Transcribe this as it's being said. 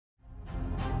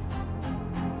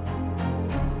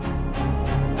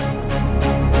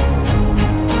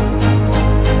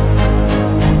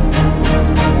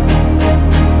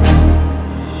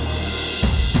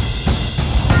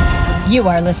You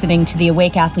are listening to the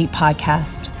Awake Athlete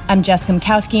Podcast. I'm Jessica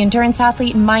Mikowski, endurance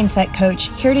athlete and mindset coach,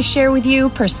 here to share with you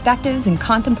perspectives and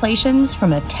contemplations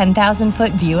from a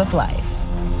 10,000-foot view of life.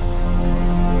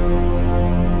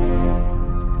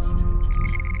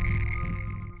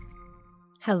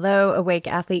 Hello, Awake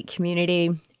Athlete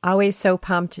community. Always so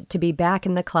pumped to be back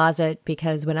in the closet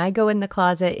because when I go in the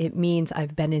closet, it means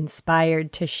I've been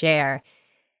inspired to share.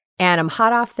 And I'm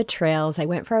hot off the trails. I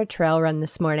went for a trail run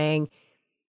this morning.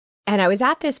 And I was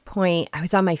at this point, I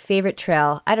was on my favorite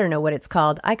trail. I don't know what it's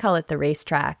called. I call it the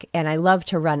racetrack. And I love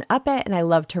to run up it and I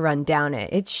love to run down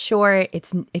it. It's short.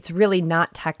 It's really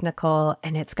not technical.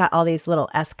 And it's got all these little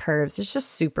S curves. It's just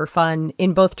super fun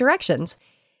in both directions.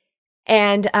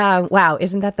 And wow,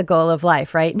 isn't that the goal of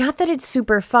life, right? Not that it's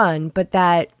super fun, but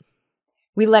that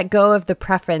we let go of the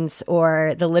preference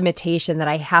or the limitation that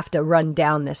I have to run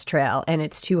down this trail and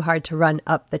it's too hard to run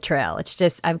up the trail. It's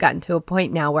just, I've gotten to a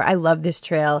point now where I love this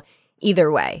trail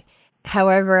either way.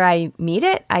 However I meet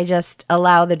it, I just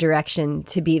allow the direction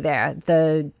to be there.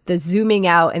 The zooming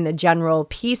out and the general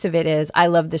piece of it is, I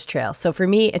love this trail. So for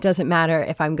me, it doesn't matter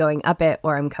if I'm going up it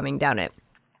or I'm coming down it.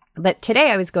 But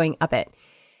today I was going up it.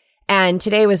 And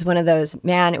today was one of those,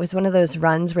 it was one of those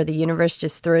runs where the universe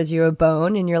just throws you a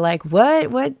bone and you're like,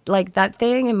 what, like that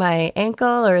thing in my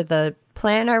ankle or the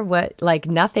plantar, what, like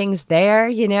nothing's there,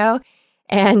 you know?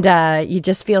 And you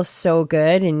just feel so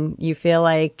good and you feel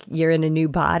like you're in a new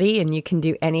body and you can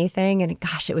do anything. And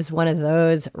gosh, it was one of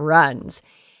those runs.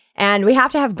 And we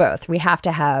have to have both. We have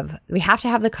to have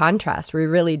the contrast. We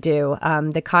really do.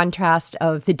 The contrast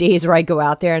of the days where I go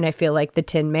out there and I feel like the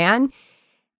Tin Man.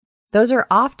 Those are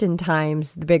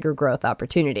oftentimes the bigger growth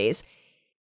opportunities.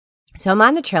 So I'm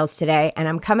on the trails today and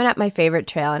I'm coming up my favorite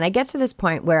trail and I get to this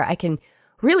point where I can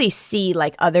really see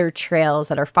like other trails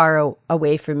that are far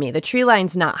away from me. The tree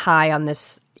line's not high in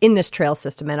this trail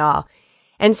system at all.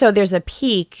 And so there's a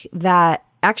peak that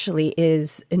actually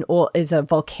is a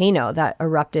volcano that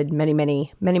erupted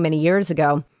many years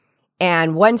ago.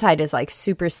 And one side is like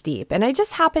super steep. And I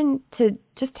just happened to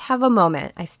just have a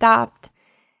moment. I stopped.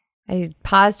 I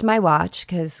paused my watch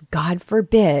because God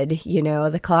forbid,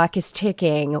 the clock is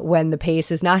ticking when the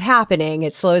pace is not happening.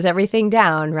 It slows everything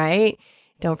down, right?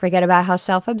 Don't forget about how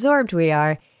self-absorbed we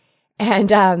are.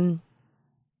 And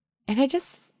I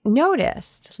just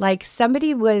noticed like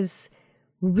somebody was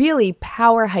really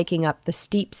power hiking up the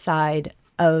steep side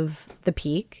of the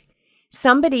peak.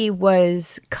 Somebody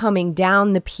was coming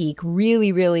down the peak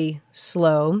really, really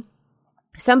slow.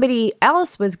 Somebody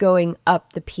else was going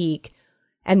up the peak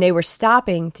and they were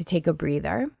stopping to take a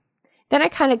breather. Then I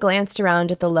kind of glanced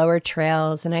around at the lower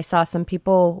trails and I saw some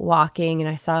people walking and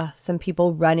I saw some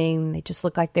people running. They just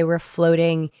looked like they were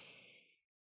floating.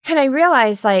 And I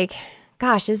realized like,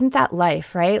 gosh, isn't that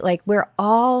life, right? Like we're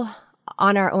all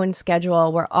on our own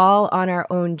schedule. We're all on our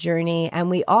own journey and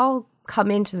we all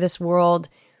come into this world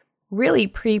really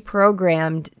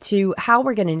pre-programmed to how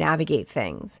we're going to navigate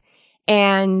things.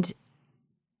 And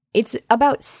it's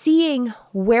about seeing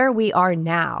where we are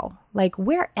now. Like,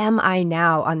 where am I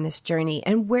now on this journey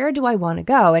and where do I want to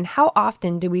go? And how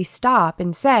often do we stop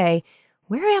and say,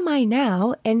 where am I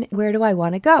now and where do I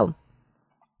want to go?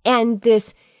 And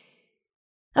this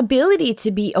ability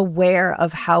to be aware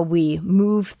of how we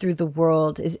move through the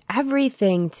world is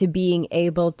everything to being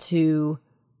able to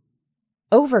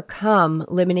overcome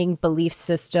limiting belief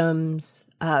systems,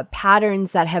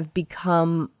 patterns that have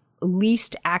become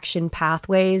least action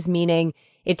pathways, meaning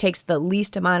it takes the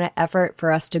least amount of effort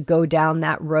for us to go down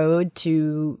that road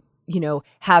to,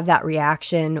 have that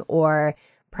reaction or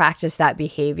practice that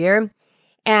behavior.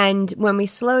 And when we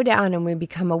slow down and we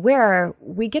become aware,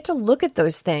 we get to look at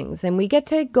those things and we get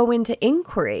to go into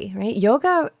inquiry, right?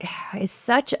 Yoga is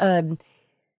such a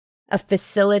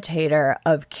facilitator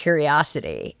of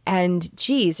curiosity. And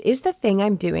geez, is the thing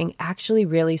I'm doing actually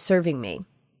really serving me?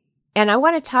 And I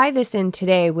want to tie this in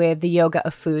today with the yoga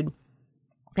of food.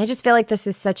 I just feel like this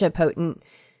is such a potent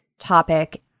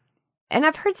topic. And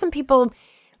I've heard some people,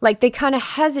 like they kind of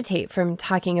hesitate from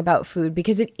talking about food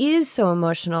because it is so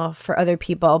emotional for other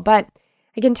people. But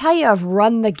I can tell you I've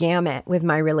run the gamut with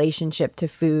my relationship to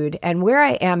food and where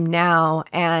I am now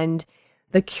and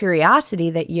the curiosity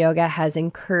that yoga has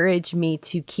encouraged me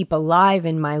to keep alive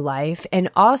in my life and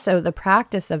also the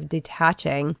practice of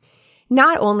detaching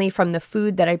not only from the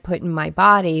food that I put in my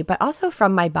body, but also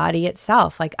from my body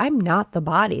itself. Like I'm not the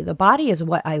body. The body is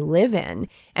what I live in.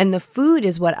 And the food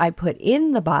is what I put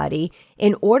in the body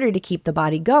in order to keep the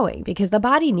body going because the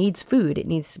body needs food. It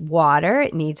needs water.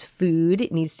 It needs food.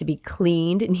 It needs to be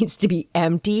cleaned. It needs to be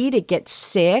emptied. It gets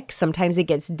sick. Sometimes it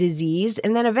gets diseased.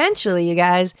 And then eventually, you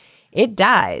guys, it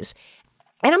dies.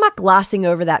 And I'm not glossing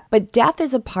over that, but death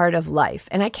is a part of life.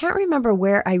 And I can't remember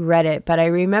where I read it, but I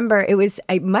remember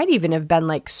it might even have been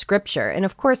like scripture. And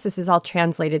of course, this is all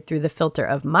translated through the filter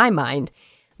of my mind,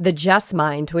 the just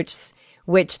mind,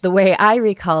 which the way I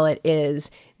recall it is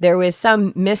there was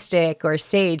some mystic or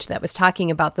sage that was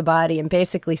talking about the body and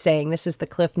basically saying, this is the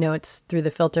Cliff Notes through the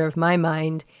filter of my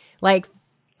mind. Like,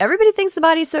 everybody thinks the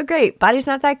body's so great. Body's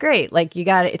not that great. Like,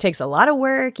 it takes a lot of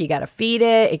work. You got to feed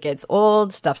it. It gets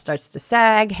old. Stuff starts to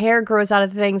sag. Hair grows out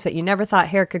of things that you never thought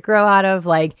hair could grow out of.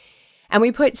 Like, and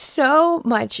we put so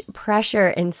much pressure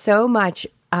and so much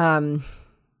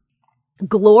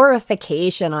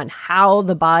glorification on how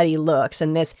the body looks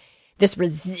and this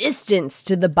resistance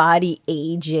to the body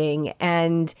aging.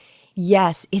 And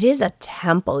yes, it is a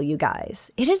temple, you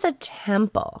guys. It is a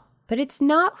temple, but it's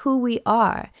not who we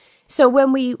are. So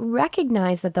when we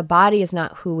recognize that the body is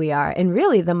not who we are, and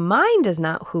really the mind is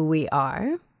not who we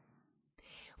are,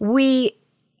 we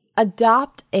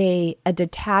adopt a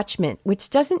detachment, which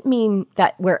doesn't mean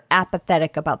that we're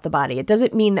apathetic about the body. It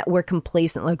doesn't mean that we're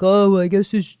complacent, like, oh, I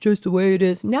guess it's just the way it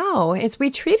is. No, we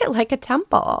treat it like a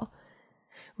temple.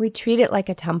 We treat it like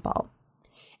a temple.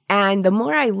 And the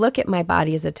more I look at my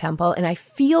body as a temple and I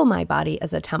feel my body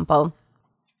as a temple,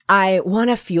 I want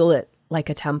to fuel it like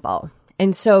a temple.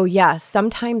 And so, yes,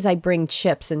 sometimes I bring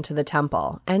chips into the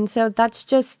temple. And so that's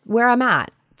just where I'm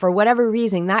at. For whatever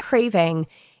reason, that craving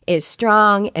is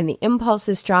strong and the impulse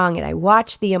is strong. And I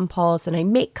watch the impulse and I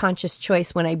make conscious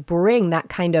choice when I bring that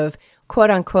kind of quote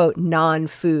unquote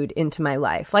non-food into my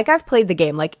life. Like, I've played the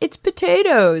game, like, it's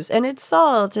potatoes and it's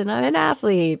salt and I'm an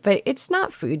athlete, but it's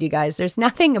not food, you guys. There's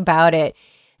nothing about it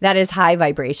that is high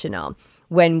vibrational.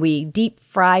 When we deep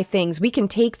fry things, we can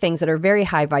take things that are very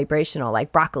high vibrational,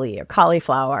 like broccoli or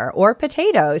cauliflower or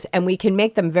potatoes, and we can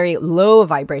make them very low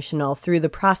vibrational through the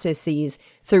processes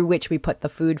through which we put the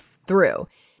food through.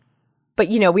 But,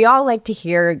 we all like to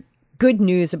hear good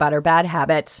news about our bad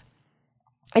habits.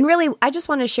 And really, I just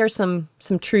want to share some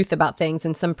truth about things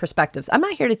and some perspectives. I'm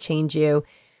not here to change you,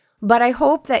 but I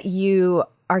hope that you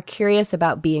are curious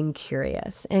about being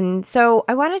curious. And so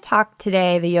I want to talk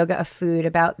today, the Yoga of Food,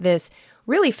 about this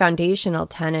really foundational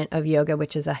tenet of yoga,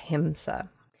 which is ahimsa.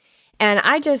 And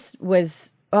I just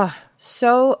was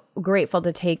so grateful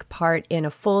to take part in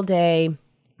a full day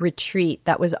retreat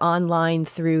that was online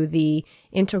through the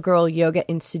Integral Yoga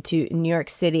Institute in New York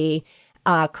City,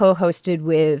 co-hosted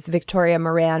with Victoria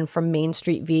Moran from Main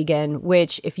Street Vegan,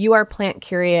 which if you are plant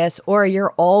curious or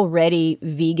you're already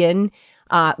vegan,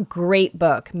 great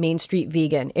book, Main Street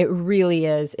Vegan. It really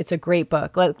is. It's a great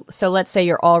book. So let's say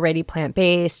you're already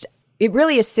plant-based. It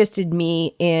really assisted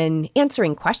me in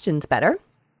answering questions better.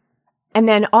 And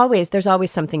then there's always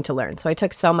something to learn. So I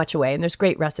took so much away and there's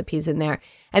great recipes in there.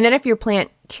 And then if you're plant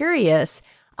curious,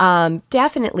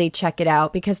 definitely check it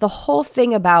out, because the whole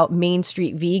thing about Main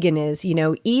Street Vegan is,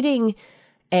 eating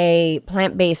a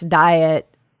plant-based diet,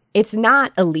 it's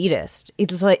not elitist.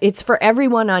 It's for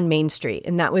everyone on Main Street.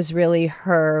 And that was really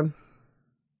her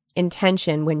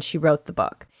intention when she wrote the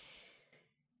book.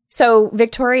 So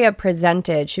Victoria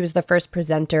presented, she was the first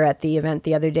presenter at the event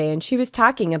the other day, and she was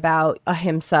talking about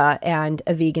ahimsa and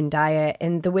a vegan diet.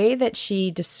 And the way that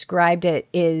she described it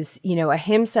is,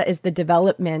 ahimsa is the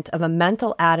development of a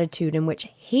mental attitude in which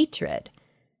hatred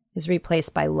is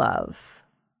replaced by love.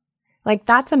 Like,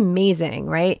 that's amazing,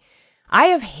 right? I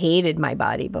have hated my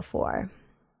body before.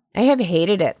 I have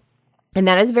hated it. And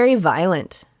that is very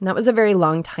violent. And that was a very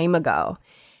long time ago.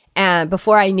 And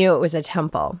before I knew it was a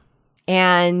temple.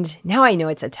 And now I know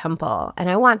it's a temple, and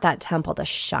I want that temple to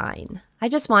shine. I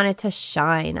just want it to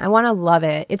shine. I want to love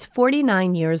it. It's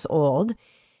 49 years old.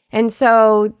 And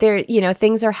so there,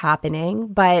 things are happening.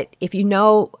 But if you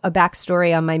know a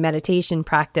backstory on my meditation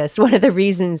practice, one of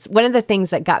the things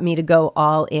that got me to go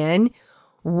all in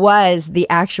was the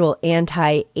actual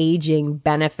anti-aging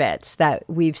benefits that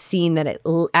we've seen, that it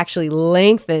actually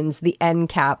lengthens the end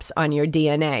caps on your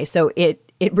DNA. So it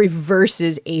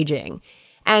reverses aging.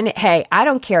 And hey, I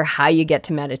don't care how you get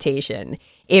to meditation.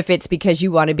 If it's because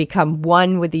you want to become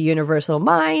one with the universal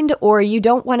mind or you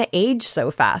don't want to age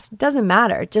so fast, it doesn't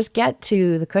matter. Just get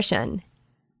to the cushion.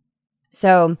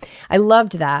 So I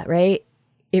loved that, right?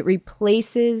 It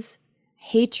replaces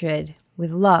hatred with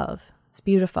love. It's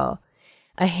beautiful.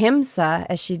 Ahimsa,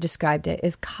 as she described it,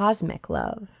 is cosmic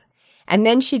love. And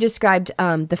then she described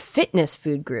the fitness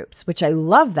food groups, which I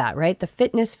love that, right? The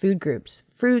fitness food groups: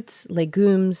 fruits,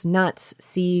 legumes, nuts,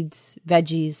 seeds,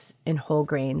 veggies, and whole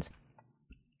grains.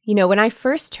 When I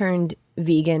first turned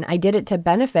vegan, I did it to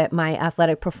benefit my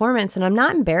athletic performance. And I'm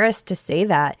not embarrassed to say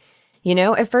that.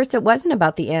 At first it wasn't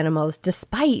about the animals,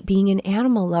 despite being an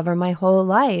animal lover my whole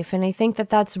life. And I think that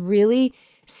that's really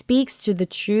speaks to the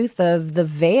truth of the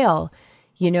veil,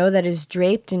 that is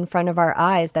draped in front of our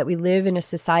eyes, that we live in a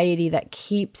society that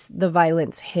keeps the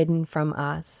violence hidden from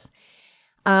us.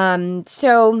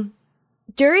 So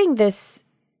during this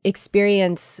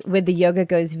experience with the Yoga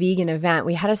Goes Vegan event,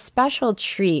 we had a special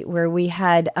treat where we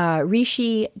had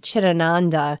Rishi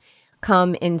Chidananda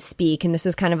come and speak. And this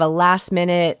was kind of a last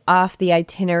minute off the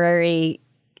itinerary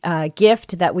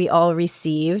gift that we all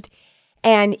received.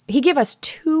 And he gave us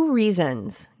two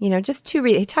reasons, just two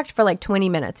reasons. He talked for like 20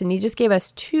 minutes and he just gave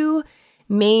us two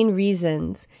main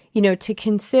reasons, to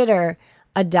consider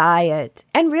a diet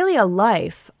and really a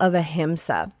life of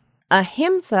ahimsa.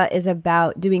 Ahimsa is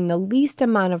about doing the least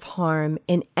amount of harm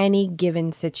in any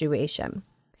given situation.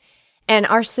 And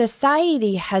our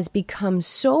society has become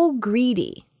so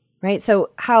greedy, right?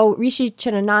 So how Rishi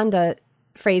Chidananda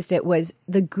phrased it was,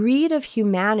 the greed of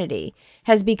humanity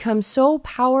has become so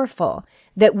powerful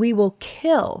that we will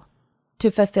kill to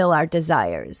fulfill our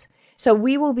desires. So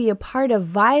we will be a part of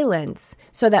violence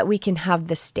so that we can have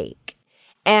the steak.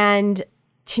 And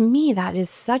to me, that is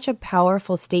such a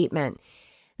powerful statement,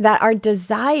 that our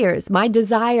desires, my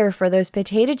desire for those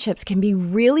potato chips can be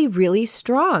really, really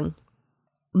strong.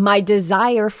 My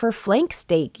desire for flank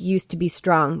steak used to be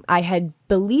strong. I had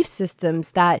belief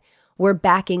systems that were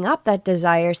backing up that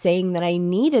desire, saying that I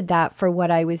needed that for what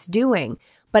I was doing.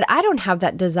 But I don't have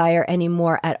that desire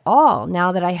anymore at all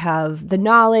now that I have the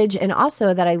knowledge, and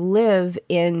also that I live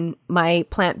in my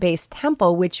plant-based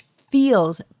temple, which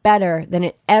feels better than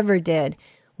it ever did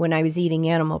when I was eating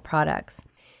animal products.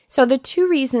 So the two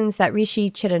reasons that Rishi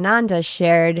Chidananda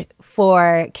shared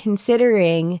for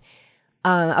considering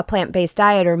a plant-based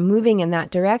diet or moving in that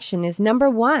direction is, number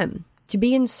one, to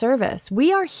be in service.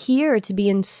 We are here to be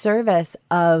in service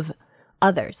of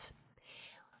others,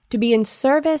 to be in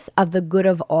service of the good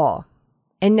of all.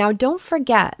 And now don't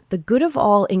forget, the good of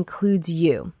all includes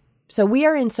you. So we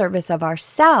are in service of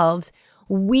ourselves.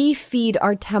 We feed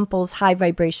our temples high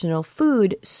vibrational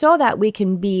food so that we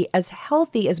can be as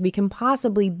healthy as we can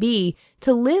possibly be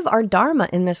to live our dharma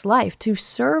in this life, to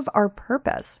serve our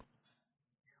purpose.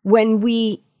 When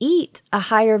we eat a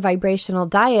higher vibrational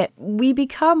diet, we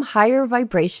become higher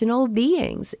vibrational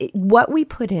beings. What we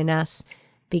put in us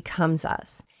becomes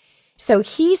us. So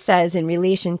he says in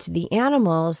relation to the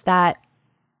animals that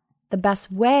the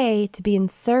best way to be in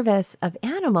service of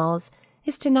animals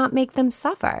is to not make them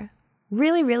suffer.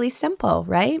 Really, really simple,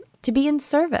 right? To be in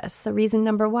service. So reason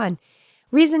number one.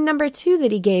 Reason number two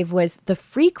that he gave was the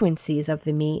frequencies of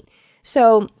the meat.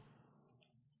 So,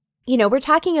 we're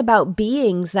talking about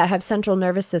beings that have central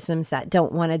nervous systems that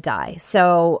don't want to die.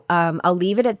 So I'll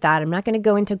leave it at that. I'm not going to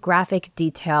go into graphic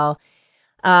detail.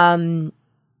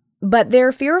 But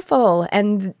they're fearful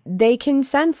and they can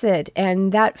sense it.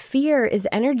 And that fear is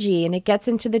energy and it gets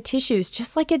into the tissues,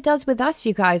 just like it does with us,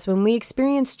 you guys. When we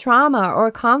experience trauma or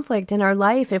conflict in our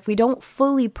life, if we don't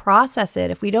fully process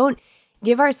it, if we don't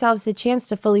give ourselves the chance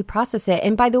to fully process it.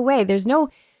 And by the way, there's no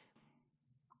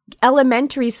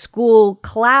elementary school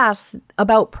class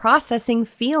about processing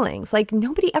feelings. Like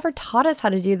nobody ever taught us how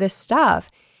to do this stuff.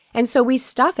 And so we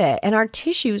stuff it, and our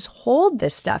tissues hold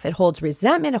this stuff. It holds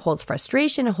resentment, it holds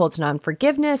frustration, it holds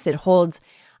non-forgiveness, it holds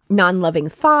non-loving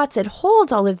thoughts, it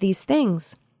holds all of these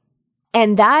things.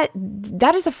 And that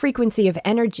is a frequency of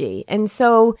energy. And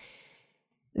so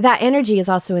that energy is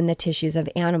also in the tissues of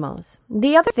animals.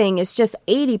 The other thing is just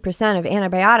 80% of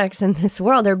antibiotics in this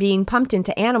world are being pumped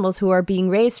into animals who are being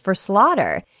raised for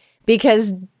slaughter,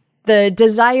 because the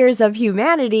desires of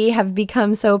humanity have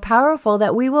become so powerful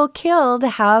that we will kill to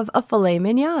have a filet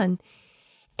mignon.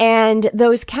 And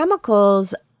those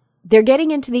chemicals, they're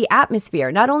getting into the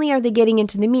atmosphere. Not only are they getting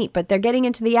into the meat, but they're getting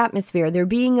into the atmosphere. They're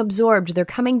being absorbed. They're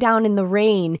coming down in the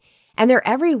rain, and they're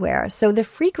everywhere. So the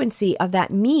frequency of that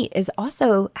meat has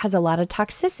a lot of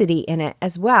toxicity in it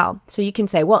as well. So you can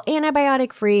say, well,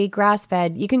 antibiotic-free,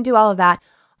 grass-fed, you can do all of that.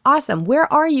 Awesome.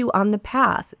 Where are you on the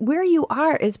path? Where you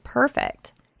are is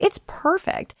perfect. It's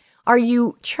perfect. Are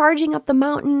you charging up the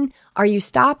mountain? Are you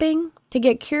stopping to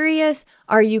get curious?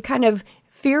 Are you kind of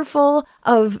fearful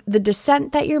of the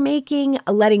descent that you're making,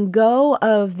 letting go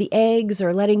of the eggs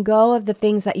or letting go of the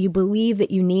things that you believe that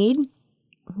you need?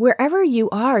 Wherever you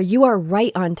are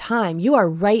right on time. You are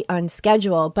right on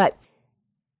schedule. But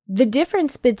the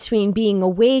difference between being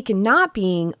awake and not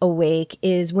being awake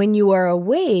is when you are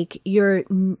awake, you're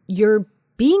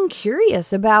being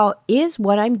curious about, is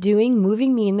what I'm doing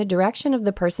moving me in the direction of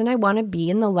the person I want to be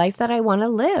in the life that I want to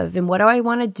live? And what do I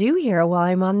want to do here while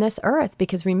I'm on this earth?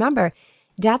 Because remember,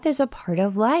 death is a part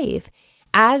of life.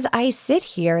 As I sit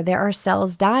here, there are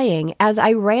cells dying. As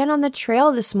I ran on the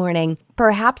trail this morning,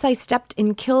 perhaps I stepped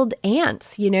and killed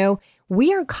ants.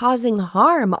 we are causing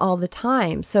harm all the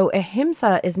time. So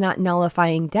ahimsa is not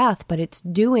nullifying death, but it's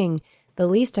doing the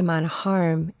least amount of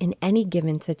harm in any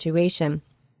given situation.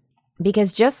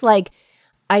 Because just like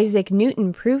Isaac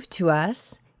Newton proved to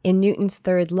us in Newton's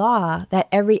third law that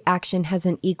every action has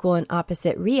an equal and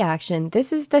opposite reaction,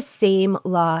 this is the same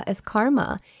law as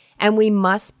karma. And we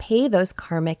must pay those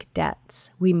karmic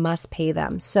debts. We must pay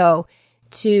them. So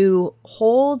to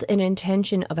hold an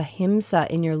intention of ahimsa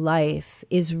in your life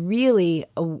is really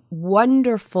a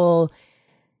wonderful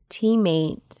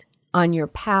teammate on your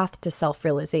path to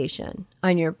self-realization,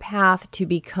 on your path to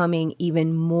becoming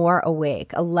even more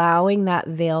awake, allowing that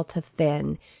veil to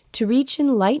thin, to reach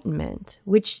enlightenment,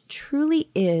 which truly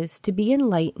is, to be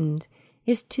enlightened,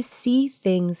 is to see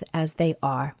things as they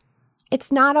are.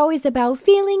 It's not always about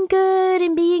feeling good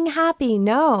and being happy.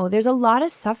 No, there's a lot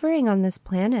of suffering on this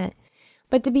planet.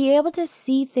 But to be able to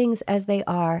see things as they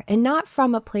are, and not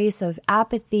from a place of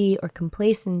apathy or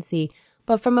complacency,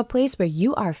 but from a place where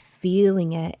you are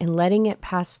feeling it and letting it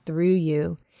pass through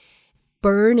you,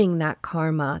 burning that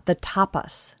karma. The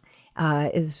tapas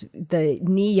is the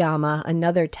niyama,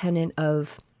 another tenet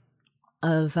of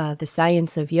the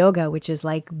science of yoga, which is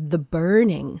like the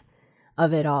burning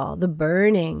of it all, the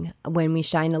burning when we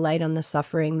shine a light on the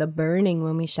suffering, the burning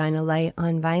when we shine a light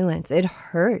on violence. It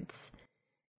hurts.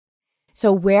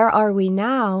 So where are we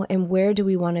now, and where do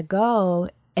we want to go?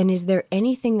 And is there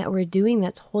anything that we're doing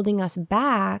that's holding us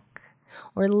back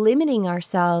or limiting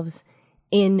ourselves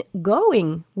in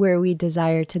going where we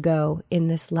desire to go in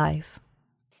this life?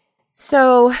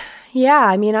 So, yeah,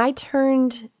 I mean, I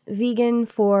turned vegan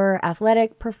for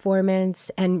athletic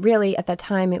performance, and really at that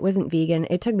time it wasn't vegan.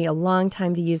 It took me a long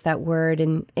time to use that word,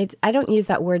 and I don't use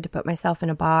that word to put myself in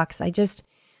a box. I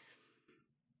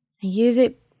use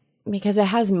it because it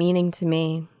has meaning to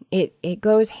me. It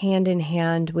goes hand in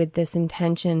hand with this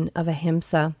intention of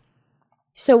ahimsa.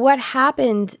 So what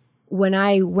happened when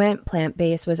I went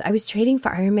plant-based was I was training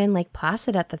for Ironman Lake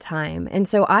Placid at the time. And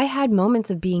so I had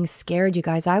moments of being scared, you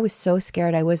guys. I was so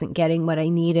scared I wasn't getting what I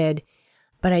needed,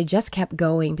 but I just kept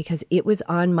going because it was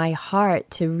on my heart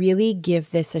to really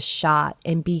give this a shot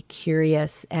and be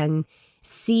curious and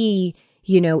see,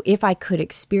 if I could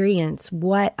experience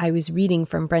what I was reading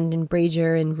from Brendan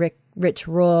Brazier and Rich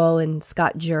Roll and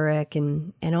Scott Jurek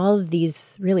and all of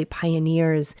these really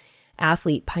pioneers,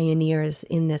 athlete pioneers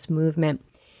in this movement.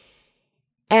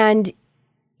 And,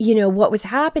 what was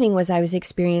happening was I was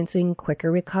experiencing quicker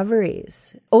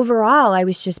recoveries. Overall, I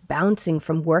was just bouncing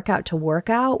from workout to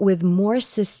workout with more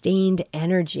sustained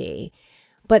energy.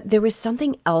 But there was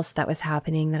something else that was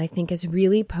happening that I think is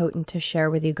really potent to share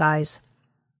with you guys.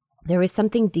 There was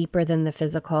something deeper than the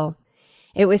physical.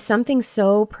 It was something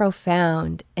so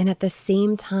profound, and at the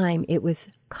same time, it was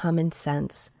common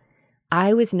sense.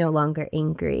 I was no longer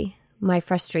angry. My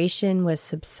frustration was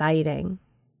subsiding.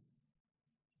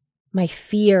 My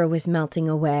fear was melting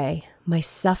away. My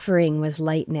suffering was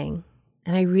lightening.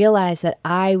 And I realized that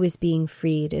I was being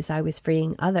freed as I was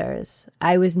freeing others.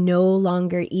 I was no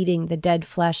longer eating the dead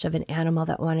flesh of an animal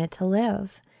that wanted to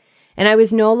live. And I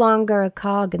was no longer a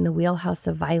cog in the wheelhouse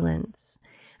of violence.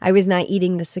 I was not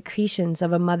eating the secretions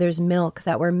of a mother's milk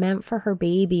that were meant for her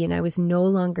baby, and I was no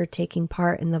longer taking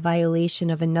part in the violation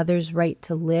of another's right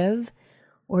to live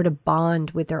or to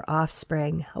bond with their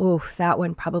offspring. Oh, that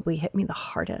one probably hit me the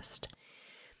hardest.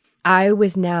 I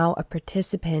was now a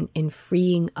participant in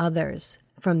freeing others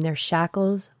from their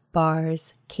shackles,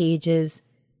 bars, cages,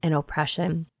 and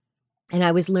oppression. And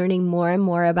I was learning more and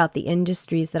more about the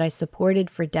industries that I supported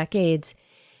for decades,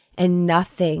 and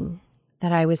nothing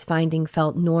that I was finding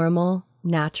felt normal,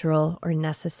 natural, or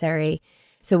necessary.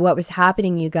 So what was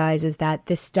happening, you guys, is that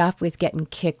this stuff was getting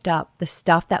kicked up. The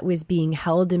stuff that was being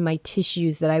held in my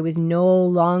tissues that I was no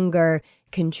longer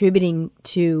contributing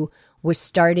to was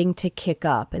starting to kick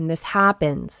up. And this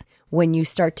happens when you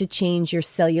start to change your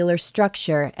cellular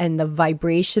structure and the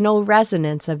vibrational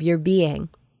resonance of your being.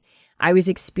 I was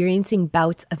experiencing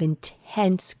bouts of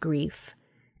intense grief,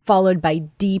 followed by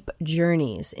deep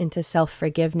journeys into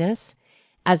self-forgiveness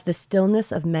as the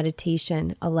stillness of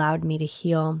meditation allowed me to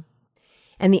heal.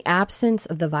 And the absence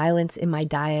of the violence in my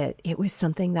diet, it was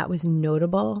something that was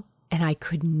notable, and I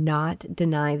could not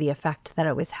deny the effect that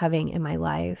it was having in my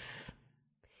life.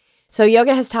 So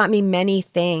yoga has taught me many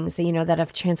things, that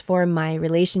have transformed my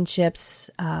relationships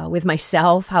with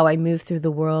myself, how I move through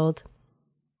the world.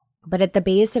 But at the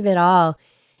base of it all,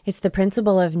 it's the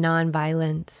principle of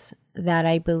nonviolence that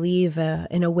I believe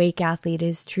an awake athlete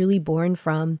is truly born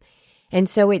from. And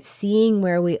so it's seeing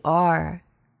where we are.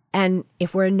 And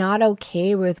if we're not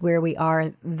okay with where we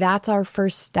are, that's our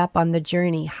first step on the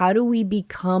journey. How do we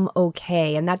become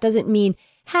okay? And that doesn't mean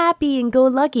happy and go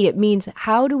lucky. It means,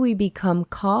 how do we become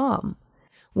calm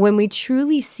when we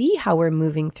truly see how we're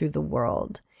moving through the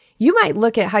world? You might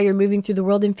look at how you're moving through the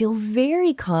world and feel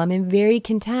very calm and very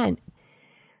content.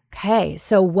 Okay,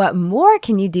 so what more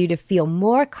can you do to feel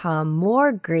more calm,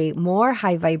 more great, more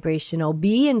high vibrational,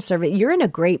 be in service? You're in a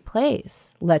great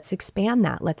place. Let's expand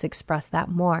that. Let's express that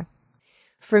more.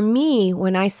 For me,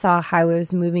 when I saw how I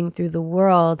was moving through the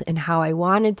world and how I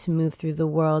wanted to move through the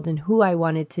world and who I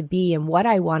wanted to be and what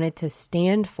I wanted to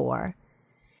stand for,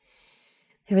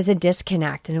 there was a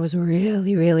disconnect, and it was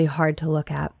really, really hard to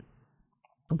look at.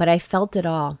 But I felt it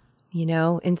all,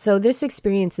 and so this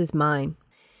experience is mine.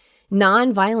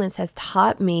 Nonviolence has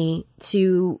taught me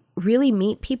to really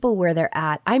meet people where they're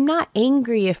at. I'm not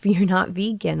angry if you're not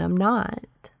vegan. I'm not.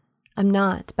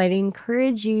 But I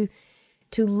encourage you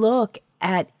to look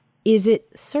at, is it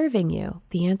serving you?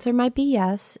 The answer might be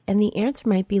yes. And the answer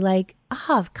might be like,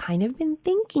 I've kind of been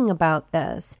thinking about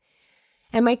this.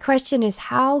 And my question is,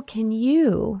 how can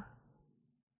you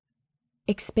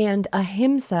expand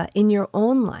ahimsa in your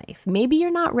own life? Maybe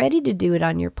you're not ready to do it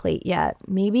on your plate yet.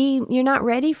 Maybe you're not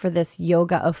ready for this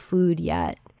yoga of food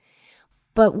yet.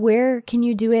 But where can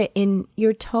you do it in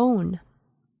your tone,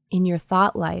 in your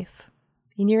thought life,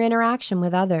 in your interaction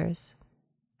with others,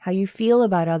 how you feel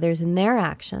about others and their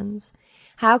actions?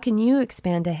 How can you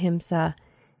expand ahimsa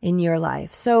in your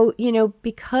life? So,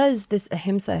 because this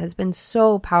ahimsa has been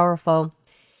so powerful,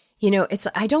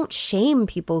 I don't shame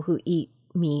people who eat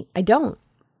meat. I don't.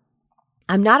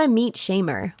 I'm not a meat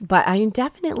shamer, but I'm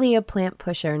definitely a plant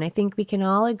pusher. And I think we can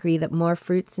all agree that more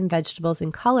fruits and vegetables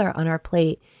and color on our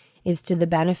plate is to the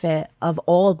benefit of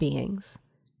all beings.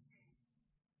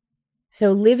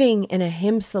 So living an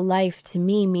ahimsa life to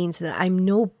me means that I'm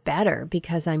no better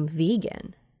because I'm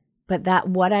vegan, but that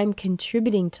what I'm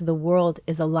contributing to the world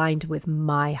is aligned with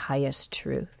my highest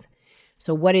truth.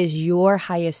 So what is your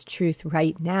highest truth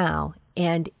right now?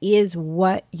 And is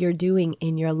what you're doing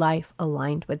in your life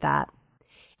aligned with that?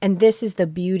 And this is the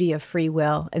beauty of free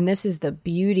will. And this is the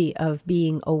beauty of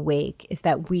being awake, is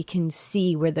that we can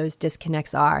see where those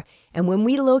disconnects are. And when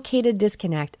we locate a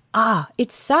disconnect,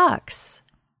 it sucks.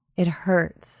 It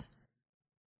hurts.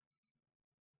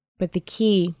 But the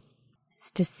key is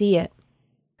to see it.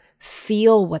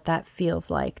 Feel what that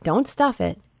feels like. Don't stuff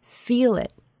it. Feel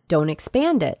it. Don't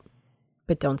expand it,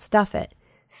 but don't stuff it.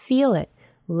 Feel it.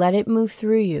 Let it move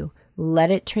through you.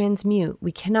 Let it transmute.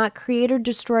 We cannot create or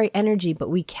destroy energy, but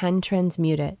we can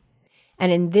transmute it.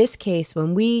 And in this case,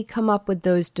 when we come up with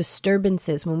those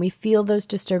disturbances, when we feel those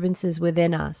disturbances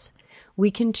within us, we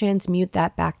can transmute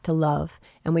that back to love.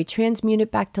 And we transmute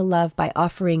it back to love by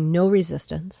offering no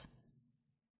resistance,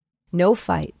 no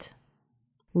fight.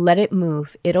 Let it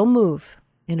move. It'll move.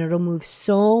 And it'll move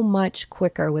so much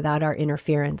quicker without our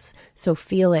interference. So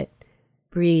feel it.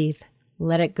 Breathe.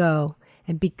 Let it go.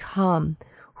 And become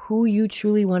who you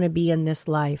truly want to be in this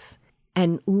life,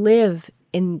 and live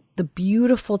in the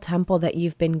beautiful temple that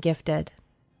you've been gifted.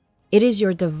 It is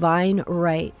your divine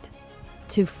right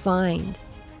to find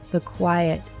the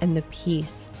quiet and the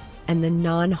peace and the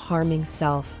non-harming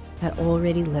self that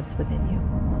already lives within you.